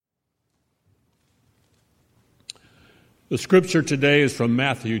The scripture today is from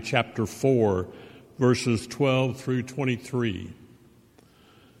Matthew chapter 4, verses 12 through 23.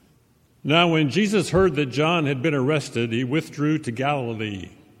 Now when Jesus heard that John had been arrested, he withdrew to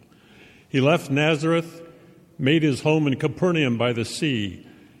Galilee. He left Nazareth, made his home in Capernaum by the sea,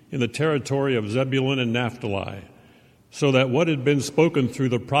 in the territory of Zebulun and Naphtali, so that what had been spoken through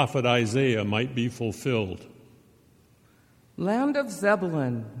the prophet Isaiah might be fulfilled. Land of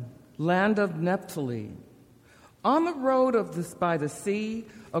Zebulun, land of Naphtali, on the road by the sea,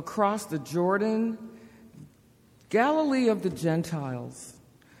 across the Jordan, Galilee of the Gentiles.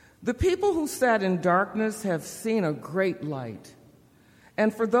 The people who sat in darkness have seen a great light.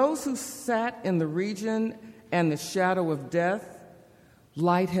 And for those who sat in the region and the shadow of death,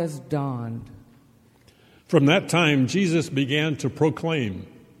 light has dawned. From that time, Jesus began to proclaim,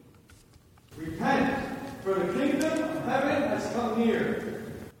 "Repent, for the kingdom of heaven has come near."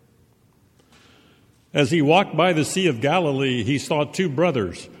 As he walked by the Sea of Galilee, he saw two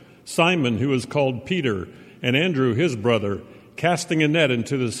brothers, Simon, who is called Peter, and Andrew, his brother, casting a net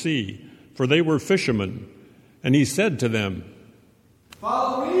into the sea, for they were fishermen. And he said to them,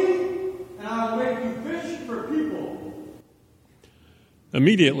 "Follow me, and I will make you fish for people."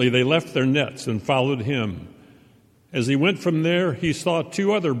 Immediately they left their nets and followed him. As he went from there, he saw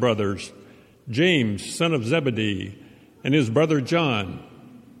two other brothers, James, son of Zebedee, and his brother John,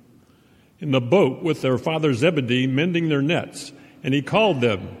 in the boat with their father Zebedee, mending their nets. And he called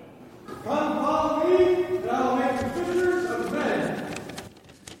them, "Come, follow me, and I will make you fishers of men."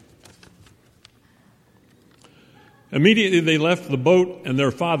 Immediately they left the boat and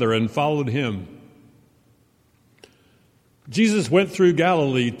their father and followed him. Jesus went through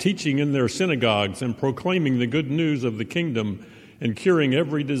Galilee, teaching in their synagogues and proclaiming the good news of the kingdom and curing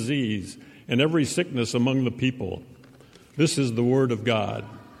every disease and every sickness among the people. This is the word of God.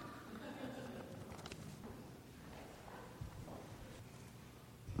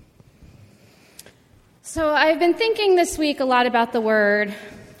 So I've been thinking this week a lot about the word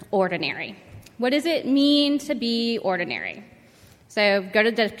ordinary. What does it mean to be ordinary? So go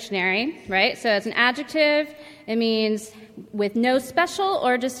to the dictionary, right? So it's an adjective. It means with no special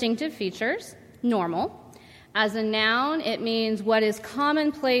or distinctive features, normal. As a noun, it means what is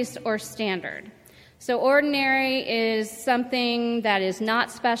commonplace or standard. So ordinary is something that is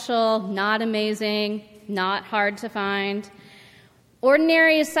not special, not amazing, not hard to find.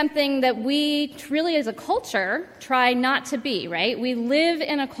 Ordinary is something that we really as a culture try not to be, right? We live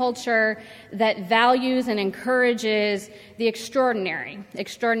in a culture that values and encourages the extraordinary.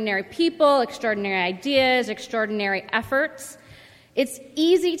 Extraordinary people, extraordinary ideas, extraordinary efforts. It's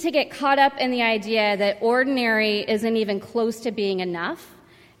easy to get caught up in the idea that ordinary isn't even close to being enough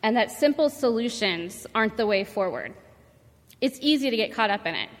and that simple solutions aren't the way forward. It's easy to get caught up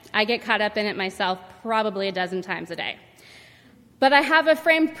in it. I get caught up in it myself probably a dozen times a day. But I have a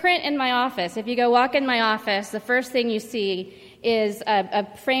framed print in my office. If you go walk in my office, the first thing you see is a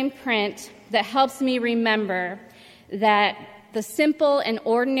framed print that helps me remember that the simple and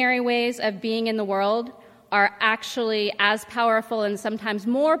ordinary ways of being in the world are actually as powerful and sometimes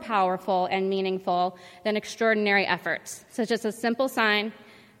more powerful and meaningful than extraordinary efforts. So just a simple sign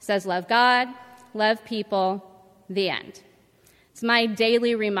says, love God, love people, the end. It's my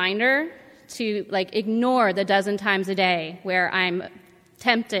daily reminder to ignore the dozen times a day where I'm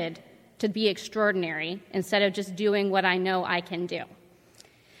tempted to be extraordinary instead of just doing what I know I can do.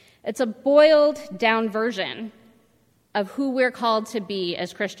 It's a boiled down version of who we're called to be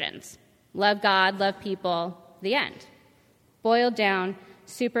as Christians. Love God, love people, the end. Boiled down,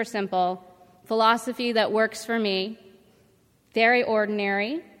 super simple, philosophy that works for me, very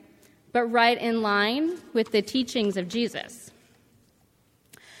ordinary, but right in line with the teachings of Jesus.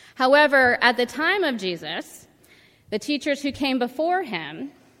 However, at the time of Jesus, the teachers who came before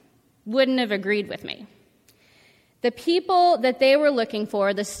him wouldn't have agreed with me. The people that they were looking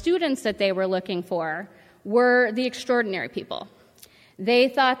for, the students that they were looking for, were the extraordinary people. They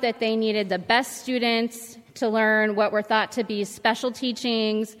thought that they needed the best students to learn what were thought to be special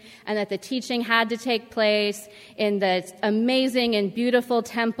teachings, and that the teaching had to take place in the amazing and beautiful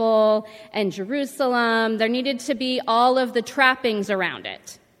temple and Jerusalem. There needed to be all of the trappings around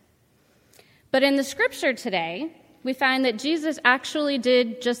it. But in the scripture today, we find that Jesus actually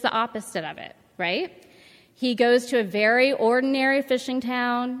did just the opposite of it, right? He goes to a very ordinary fishing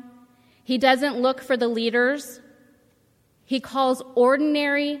town. He doesn't look for the leaders. He calls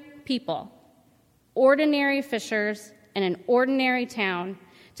ordinary people, ordinary fishers in an ordinary town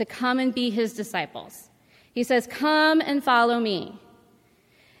to come and be his disciples. He says, "Come and follow me."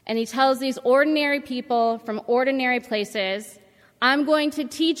 And he tells these ordinary people from ordinary places, I'm going to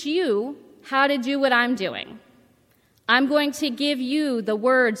teach you how to do what I'm doing. I'm going to give you the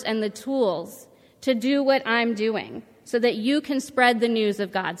words and the tools to do what I'm doing so that you can spread the news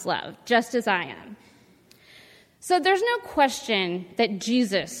of God's love, just as I am. So there's no question that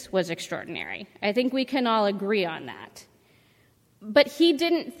Jesus was extraordinary. I think we can all agree on that. But he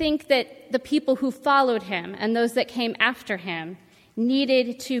didn't think that the people who followed him and those that came after him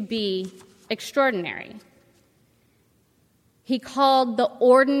needed to be extraordinary. He called the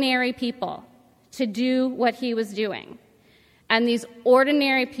ordinary people to do what he was doing. And these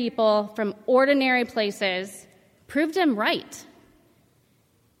ordinary people from ordinary places proved him right.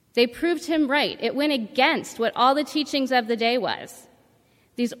 They proved him right. It went against what all the teachings of the day was.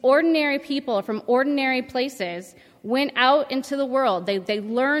 These ordinary people from ordinary places went out into the world. They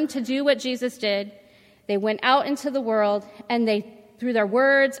learned to do what Jesus did. They went out into the world, and through their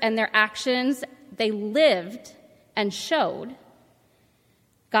words and their actions, they lived and showed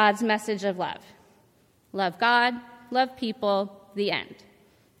God's message of love. Love God, love people, the end.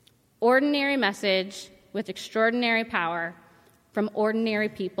 Ordinary message with extraordinary power from ordinary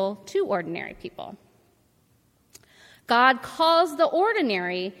people to ordinary people. God calls the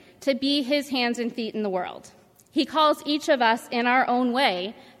ordinary to be his hands and feet in the world. He calls each of us in our own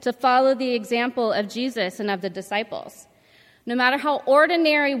way to follow the example of Jesus and of the disciples. No matter how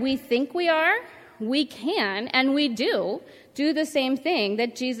ordinary we think we are, we can, and we do the same thing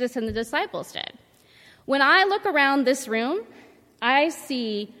that Jesus and the disciples did. When I look around this room, I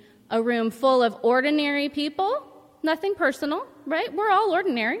see a room full of ordinary people, nothing personal, right? We're all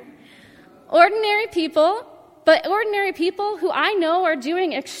ordinary. Ordinary people, but ordinary people who I know are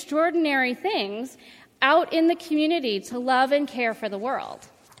doing extraordinary things out in the community to love and care for the world.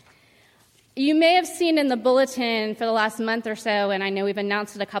 You may have seen in the bulletin for the last month or so, and I know we've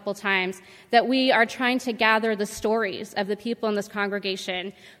announced it a couple times, that we are trying to gather the stories of the people in this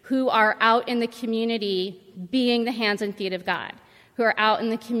congregation who are out in the community being the hands and feet of God, who are out in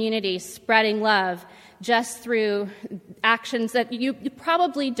the community spreading love just through actions that you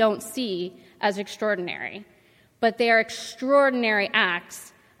probably don't see as extraordinary, but they are extraordinary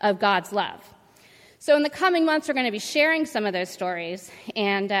acts of God's love. So in the coming months, we're going to be sharing some of those stories.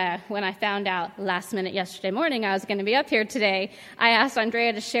 And when I found out last minute yesterday morning I was going to be up here today, I asked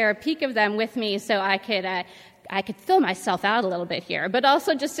Andrea to share a peek of them with me so I could fill myself out a little bit here, but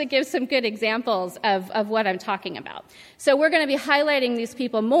also just to give some good examples of what I'm talking about. So we're going to be highlighting these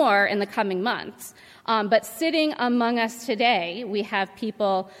people more in the coming months. But sitting among us today, we have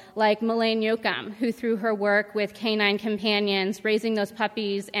people like Melaine Yoakum, who through her work with Canine Companions, raising those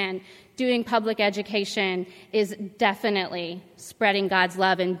puppies and doing public education, is definitely spreading God's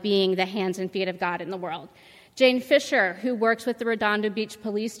love and being the hands and feet of God in the world. Jane Fisher, who works with the Redondo Beach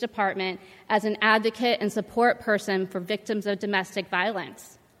Police Department as an advocate and support person for victims of domestic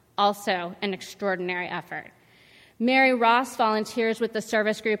violence, also an extraordinary effort. Mary Ross volunteers with the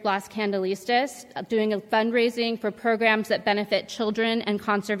service group Las Candelistas, doing a fundraising for programs that benefit children and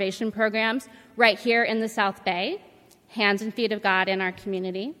conservation programs right here in the South Bay, hands and feet of God in our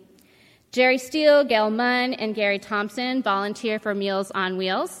community. Jerry Steele, Gail Munn, and Gary Thompson volunteer for Meals on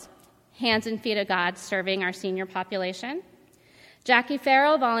Wheels, hands and feet of God serving our senior population. Jackie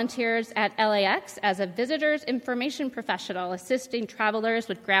Farrell volunteers at LAX as a visitors information professional, assisting travelers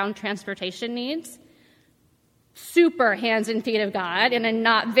with ground transportation needs. Super hands and feet of God in a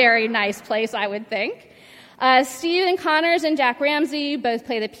not very nice place, I would think. Stephen Connors and Jack Ramsey both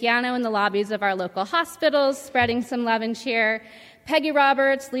play the piano in the lobbies of our local hospitals, spreading some love and cheer. Peggy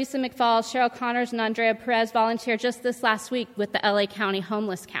Roberts, Lisa McFall, Cheryl Connors, and Andrea Perez volunteered just this last week with the LA County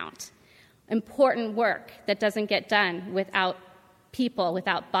Homeless Count. Important work that doesn't get done without people,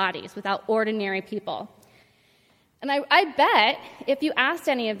 without bodies, without ordinary people. And I bet if you asked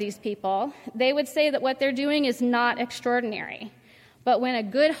any of these people, they would say that what they're doing is not extraordinary. But when a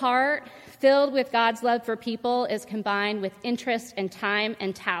good heart filled with God's love for people is combined with interest and time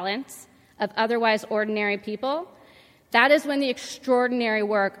and talents of otherwise ordinary people, that is when the extraordinary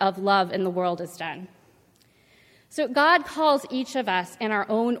work of love in the world is done. So God calls each of us in our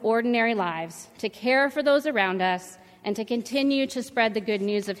own ordinary lives to care for those around us and to continue to spread the good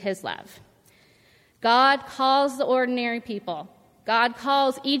news of his love. God calls the ordinary people. God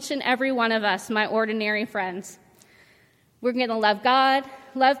calls each and every one of us my ordinary friends. We're going to love God,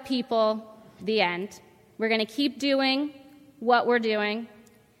 love people, the end. We're going to keep doing what we're doing.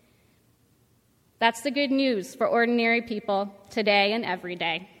 That's the good news for ordinary people today and every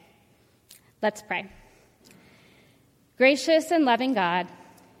day. Let's pray. Gracious and loving God,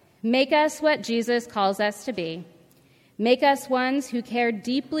 make us what Jesus calls us to be. Make us ones who care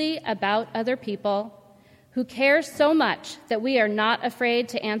deeply about other people, who care so much that we are not afraid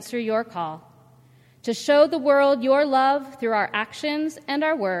to answer your call, to show the world your love through our actions and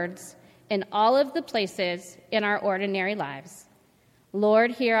our words in all of the places in our ordinary lives.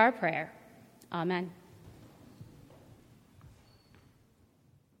 Lord, hear our prayer. Amen.